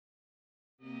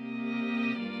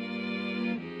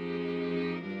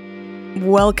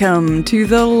Welcome to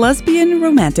the Lesbian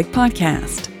Romantic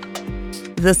Podcast.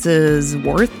 This is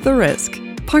Worth the Risk,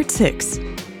 Part 6,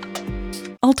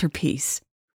 Altarpiece.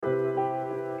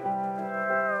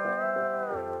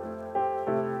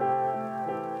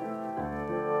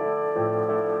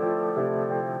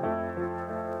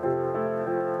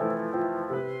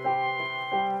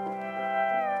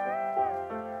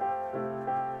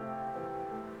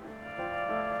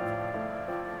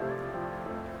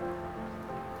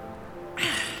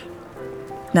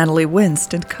 Natalie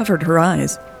winced and covered her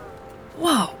eyes.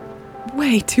 Whoa,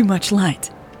 way too much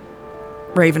light.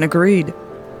 Raven agreed.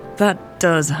 That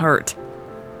does hurt.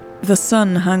 The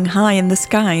sun hung high in the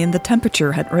sky and the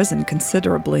temperature had risen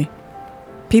considerably.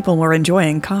 People were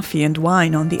enjoying coffee and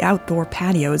wine on the outdoor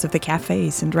patios of the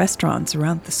cafes and restaurants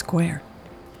around the square.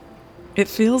 It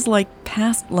feels like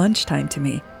past lunchtime to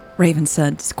me, Raven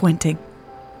said, squinting.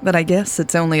 But I guess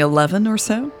it's only 11 or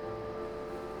so?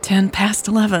 10 past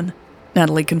 11.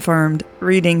 Natalie confirmed,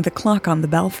 reading the clock on the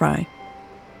belfry.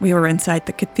 We were inside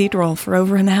the cathedral for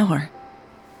over an hour.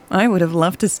 I would have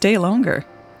loved to stay longer,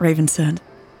 Raven said.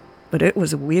 But it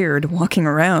was weird walking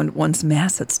around once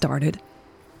Mass had started.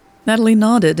 Natalie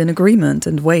nodded in agreement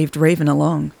and waved Raven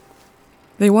along.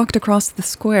 They walked across the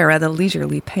square at a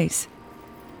leisurely pace.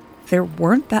 There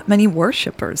weren't that many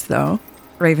worshippers, though,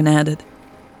 Raven added.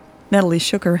 Natalie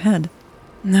shook her head.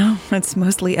 No, it's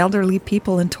mostly elderly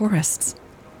people and tourists.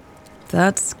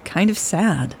 That's kind of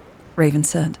sad, Raven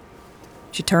said.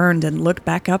 She turned and looked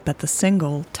back up at the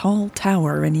single, tall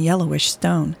tower in yellowish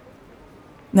stone.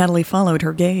 Natalie followed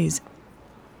her gaze.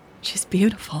 She's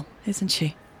beautiful, isn't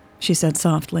she? She said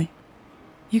softly.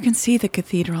 You can see the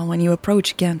cathedral when you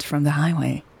approach Ghent from the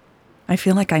highway. I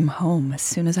feel like I'm home as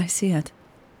soon as I see it.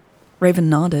 Raven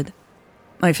nodded.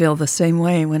 I feel the same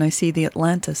way when I see the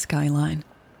Atlanta skyline.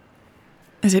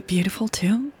 Is it beautiful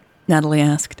too? Natalie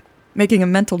asked, making a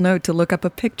mental note to look up a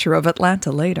picture of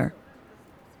Atlanta later.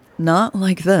 Not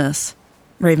like this,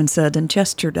 Raven said and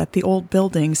gestured at the old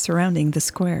buildings surrounding the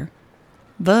square.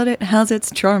 But it has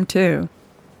its charm too.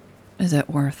 Is it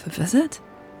worth a visit?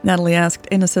 Natalie asked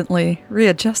innocently,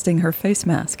 readjusting her face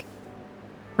mask.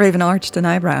 Raven arched an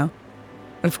eyebrow.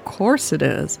 Of course it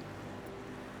is.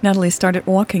 Natalie started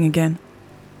walking again.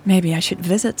 Maybe I should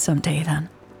visit someday then.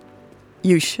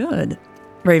 You should,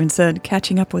 Raven said,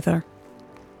 catching up with her.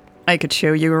 I could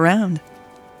show you around.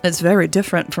 It's very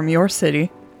different from your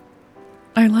city.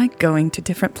 I like going to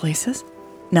different places,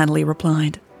 Natalie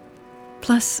replied.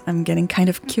 Plus, I'm getting kind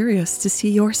of curious to see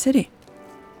your city.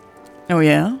 Oh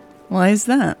yeah? Why is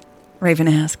that? Raven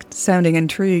asked, sounding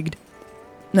intrigued.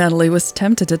 Natalie was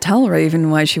tempted to tell Raven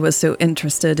why she was so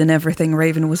interested in everything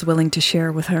Raven was willing to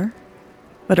share with her.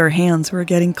 But her hands were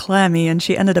getting clammy and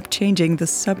she ended up changing the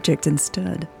subject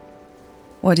instead.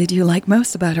 What did you like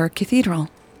most about our cathedral?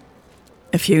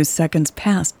 A few seconds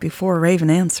passed before Raven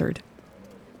answered.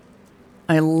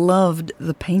 I loved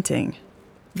the painting.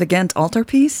 The Ghent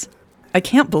altarpiece? I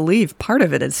can't believe part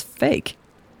of it is fake.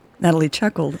 Natalie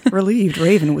chuckled, relieved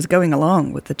Raven was going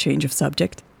along with the change of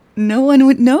subject. No one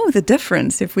would know the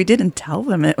difference if we didn't tell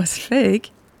them it was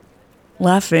fake.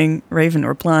 Laughing, Raven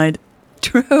replied,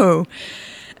 True.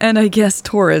 And I guess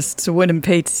tourists wouldn't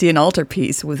pay to see an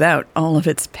altarpiece without all of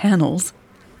its panels.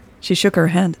 She shook her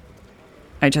head.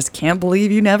 I just can't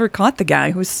believe you never caught the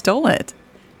guy who stole it.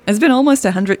 It's been almost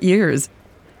 100 years.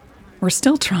 We're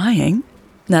still trying,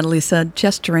 Natalie said,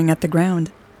 gesturing at the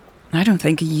ground. I don't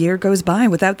think a year goes by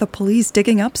without the police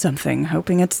digging up something,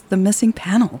 hoping it's the missing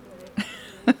panel.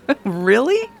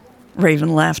 Really?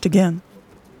 Raven laughed again.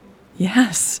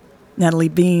 Yes, Natalie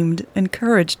beamed,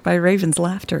 encouraged by Raven's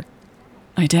laughter.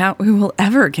 I doubt we will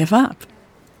ever give up.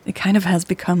 It kind of has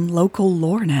become local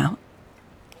lore now.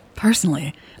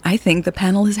 Personally, I think the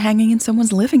panel is hanging in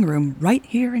someone's living room right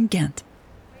here in Ghent.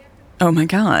 Oh my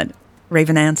God,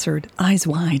 Raven answered, eyes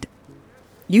wide.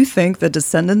 You think the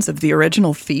descendants of the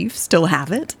original thief still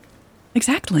have it?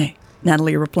 Exactly,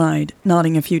 Natalie replied,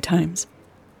 nodding a few times.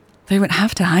 They would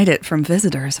have to hide it from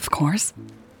visitors, of course.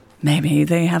 Maybe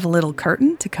they have a little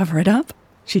curtain to cover it up,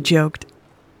 she joked.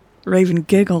 Raven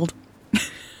giggled.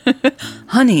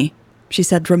 Honey, she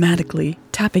said dramatically,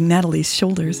 tapping Natalie's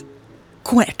shoulders.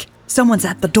 Quick, someone's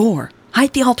at the door.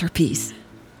 Hide the altarpiece.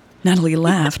 Natalie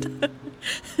laughed.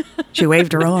 She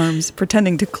waved her arms,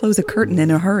 pretending to close a curtain in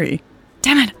a hurry.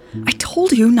 Damn it, I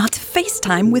told you not to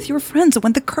FaceTime with your friends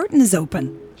when the curtain is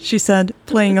open, she said,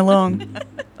 playing along.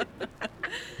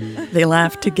 They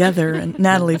laughed together, and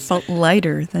Natalie felt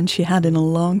lighter than she had in a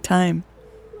long time.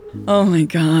 Oh my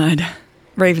God,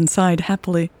 Raven sighed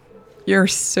happily. You're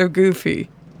so goofy.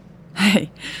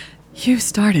 Hey, you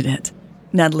started it.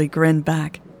 Natalie grinned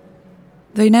back.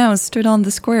 They now stood on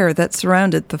the square that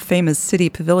surrounded the famous city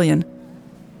pavilion.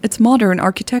 Its modern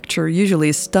architecture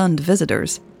usually stunned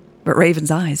visitors, but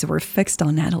Raven's eyes were fixed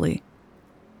on Natalie.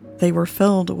 They were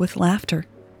filled with laughter.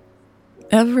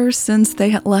 Ever since they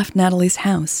had left Natalie's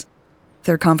house,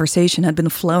 their conversation had been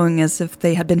flowing as if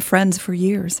they had been friends for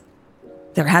years.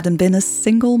 There hadn't been a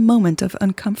single moment of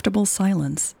uncomfortable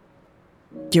silence.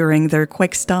 During their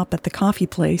quick stop at the coffee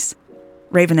place,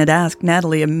 Raven had asked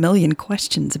Natalie a million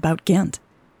questions about Ghent.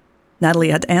 Natalie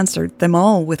had answered them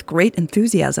all with great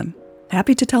enthusiasm,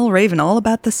 happy to tell Raven all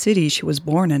about the city she was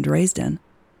born and raised in.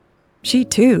 She,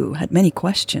 too, had many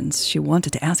questions she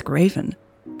wanted to ask Raven,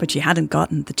 but she hadn't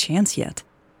gotten the chance yet.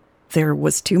 There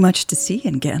was too much to see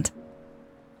in Ghent.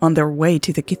 On their way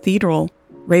to the cathedral,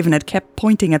 Raven had kept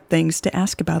pointing at things to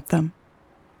ask about them.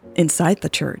 Inside the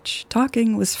church,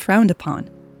 talking was frowned upon.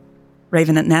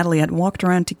 Raven and Natalie had walked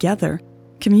around together,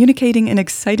 communicating in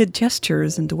excited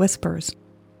gestures and whispers.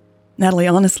 Natalie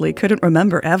honestly couldn't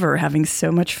remember ever having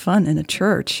so much fun in a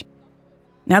church.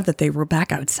 Now that they were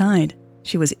back outside,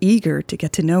 she was eager to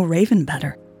get to know Raven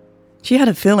better. She had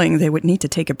a feeling they would need to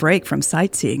take a break from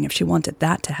sightseeing if she wanted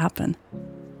that to happen.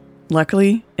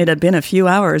 Luckily, it had been a few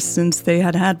hours since they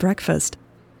had had breakfast.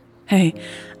 "Hey,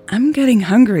 I'm getting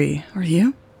hungry, are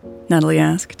you?" Natalie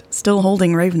asked, still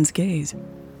holding Raven's gaze.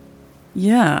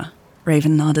 "Yeah,"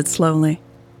 Raven nodded slowly.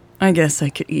 "I guess I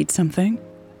could eat something."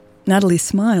 Natalie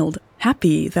smiled,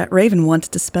 happy that Raven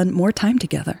wanted to spend more time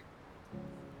together.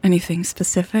 "Anything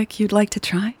specific you'd like to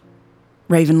try?"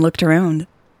 Raven looked around.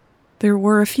 There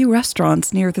were a few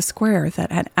restaurants near the square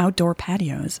that had outdoor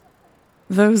patios.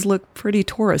 "Those look pretty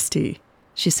touristy,"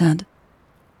 she said.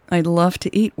 "I'd love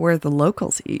to eat where the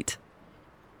locals eat."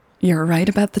 "You're right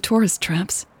about the tourist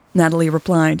traps," Natalie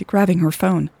replied, grabbing her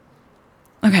phone.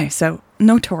 "Okay, so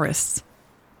no tourists.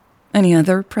 Any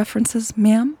other preferences,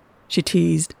 ma'am?" she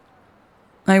teased.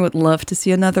 "I would love to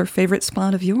see another favorite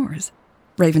spot of yours,"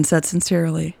 Raven said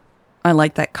sincerely. "I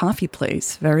like that coffee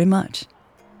place very much."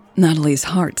 Natalie's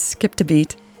heart skipped a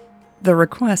beat. The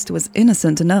request was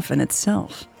innocent enough in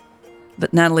itself,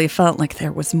 but Natalie felt like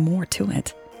there was more to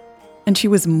it, and she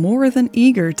was more than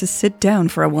eager to sit down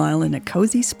for a while in a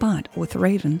cozy spot with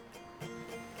Raven.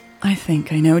 "I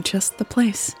think I know just the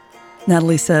place,"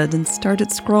 Natalie said and started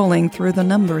scrolling through the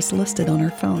numbers listed on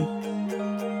her phone.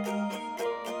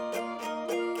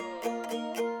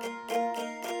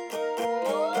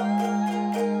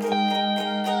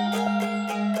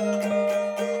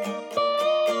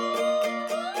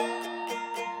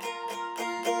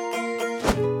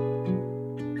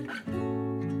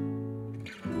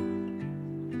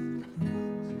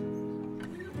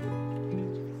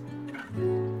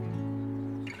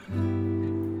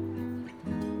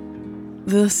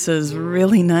 "This is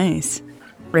really nice,"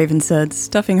 Raven said,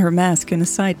 stuffing her mask in a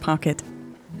side pocket.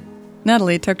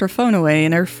 Natalie tucked her phone away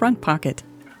in her front pocket.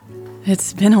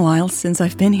 "It's been a while since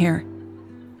I've been here.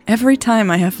 Every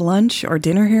time I have lunch or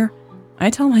dinner here, I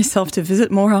tell myself to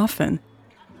visit more often.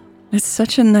 It's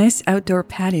such a nice outdoor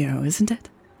patio, isn't it?"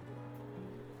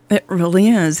 "It really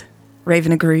is,"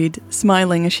 Raven agreed,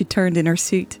 smiling as she turned in her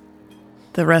seat.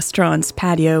 The restaurant's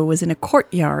patio was in a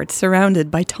courtyard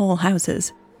surrounded by tall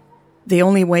houses. The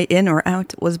only way in or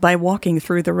out was by walking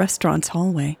through the restaurant's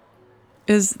hallway.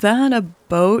 "Is that a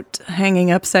boat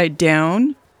hanging upside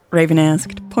down?" Raven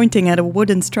asked, pointing at a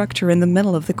wooden structure in the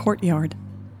middle of the courtyard.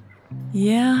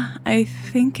 "Yeah, I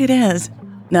think it is,"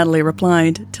 Natalie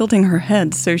replied, tilting her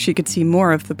head so she could see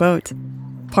more of the boat.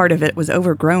 Part of it was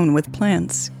overgrown with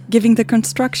plants, giving the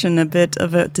construction a bit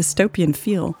of a dystopian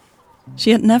feel.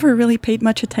 She had never really paid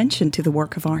much attention to the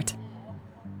work of art.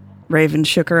 Raven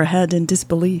shook her head in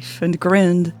disbelief and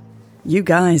grinned. "You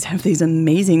guys have these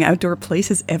amazing outdoor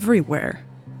places everywhere.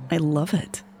 I love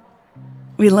it."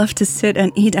 "We love to sit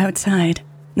and eat outside,"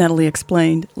 Natalie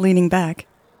explained, leaning back.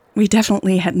 "We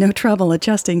definitely had no trouble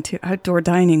adjusting to outdoor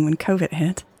dining when COVID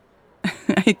hit."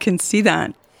 "I can see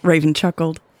that," Raven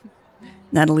chuckled.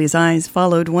 Natalie's eyes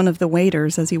followed one of the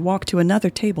waiters as he walked to another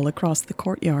table across the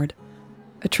courtyard.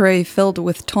 A tray filled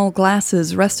with tall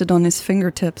glasses rested on his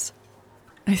fingertips.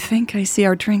 "I think I see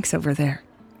our drinks over there,"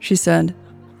 she said.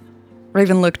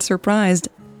 Raven looked surprised.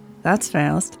 "That's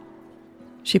fast."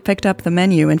 She picked up the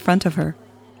menu in front of her.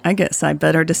 "I guess I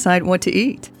better decide what to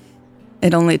eat."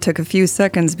 It only took a few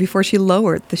seconds before she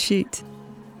lowered the sheet.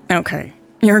 "Okay,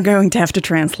 you're going to have to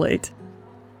translate."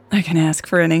 "I can ask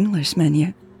for an English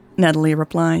menu," Natalie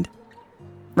replied.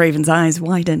 Raven's eyes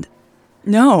widened.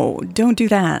 "No, don't do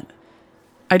that.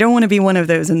 I don't want to be one of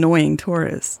those annoying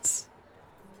tourists."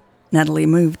 Natalie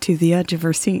moved to the edge of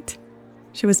her seat.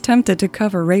 She was tempted to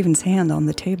cover Raven's hand on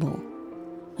the table.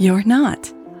 "You're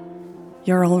not.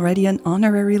 You're already an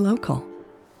honorary local,"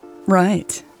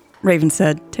 Right, Raven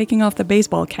said, taking off the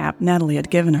baseball cap Natalie had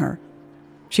given her.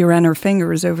 She ran her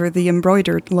fingers over the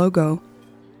embroidered logo.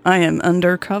 I am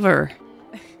undercover.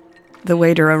 The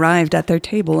waiter arrived at their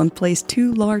table and placed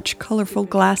 2 large, colorful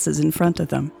glasses in front of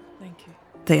them. Thank you.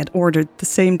 They had ordered the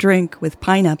same drink with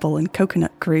pineapple and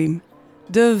coconut cream.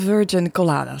 De Virgin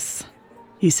Coladas,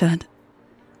 he said.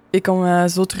 Ik kom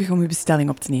zo terug om uw bestelling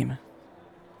op te nemen.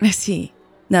 Merci.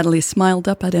 Natalie smiled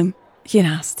up at him. Geen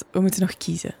haast, we moeten nog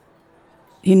kiezen.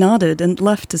 He nodded and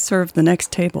left to serve the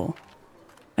next table.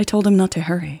 I told him not to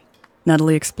hurry,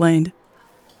 Natalie explained.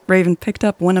 Raven picked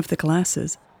up one of the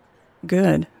glasses.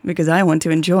 Good, because I want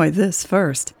to enjoy this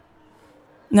first.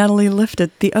 Natalie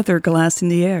lifted the other glass in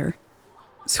the air.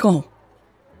 Skål.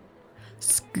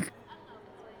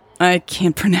 I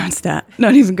can't pronounce that.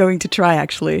 Not even going to try,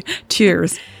 actually.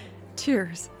 Cheers.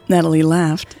 Cheers. Natalie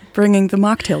laughed, bringing the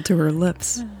mocktail to her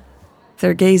lips.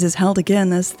 Their gazes held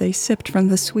again as they sipped from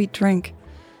the sweet drink.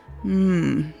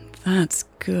 That's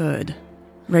good,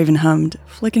 Raven hummed,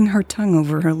 flicking her tongue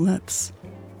over her lips.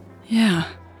 Yeah,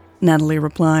 Natalie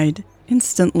replied,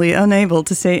 instantly unable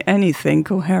to say anything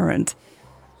coherent.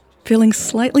 Feeling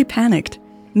slightly panicked,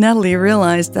 Natalie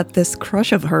realized that this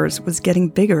crush of hers was getting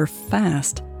bigger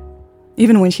fast.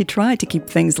 Even when she tried to keep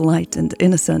things light and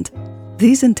innocent,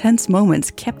 these intense moments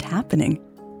kept happening.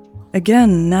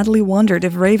 Again, Natalie wondered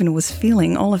if Raven was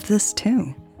feeling all of this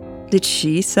too. Did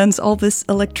she sense all this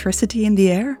electricity in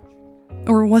the air?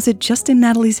 Or was it just in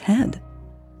Natalie's head?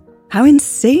 How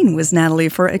insane was Natalie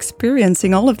for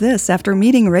experiencing all of this after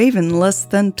meeting Raven less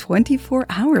than 24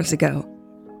 hours ago?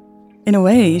 In a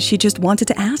way, she just wanted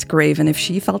to ask Raven if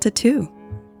she felt it too.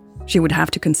 She would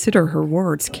have to consider her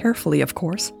words carefully, of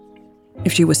course.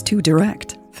 If she was too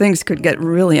direct, things could get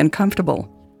really uncomfortable.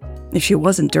 If she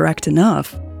wasn't direct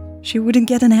enough, she wouldn't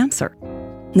get an answer.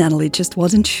 Natalie just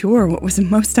wasn't sure what was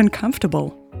most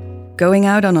uncomfortable. Going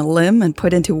out on a limb and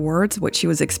put into words what she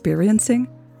was experiencing?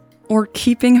 Or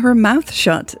keeping her mouth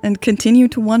shut and continue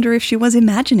to wonder if she was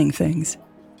imagining things?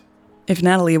 If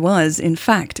Natalie was, in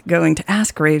fact, going to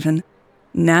ask Raven,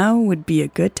 now would be a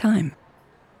good time.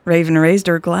 Raven raised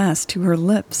her glass to her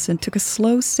lips and took a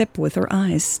slow sip with her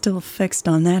eyes still fixed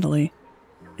on Natalie.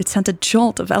 It sent a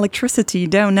jolt of electricity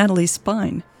down Natalie's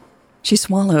spine. She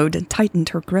swallowed and tightened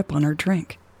her grip on her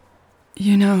drink.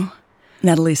 You know,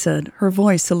 Natalie said, her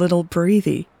voice a little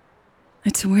breathy.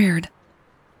 It's weird.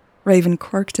 Raven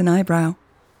quirked an eyebrow.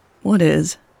 What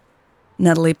is?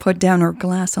 Natalie put down her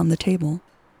glass on the table.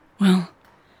 Well,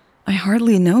 I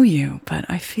hardly know you, but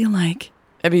I feel like...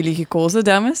 Hebben jullie gekozen,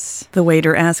 dames? The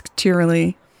waiter asked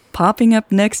cheerily, popping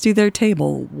up next to their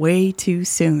table way too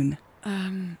soon.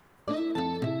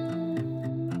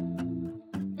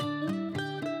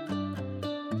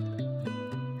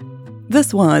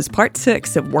 This was part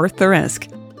 6 of Worth the Risk.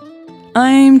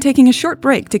 I'm taking a short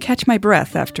break to catch my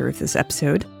breath after this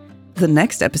episode. The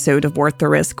next episode of Worth the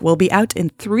Risk will be out in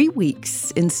 3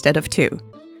 weeks instead of 2.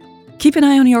 Keep an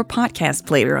eye on your podcast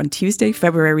player on Tuesday,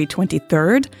 February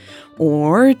 23rd,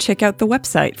 or check out the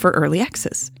website for early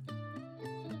access.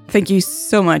 Thank you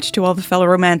so much to all the fellow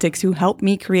romantics who helped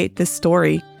me create this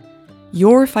story.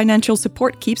 Your financial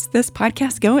support keeps this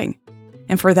podcast going,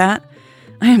 and for that,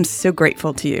 I am so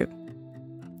grateful to you.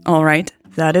 All right,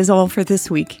 that is all for this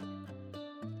week.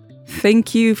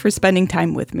 Thank you for spending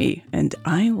time with me, and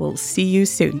I will see you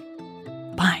soon.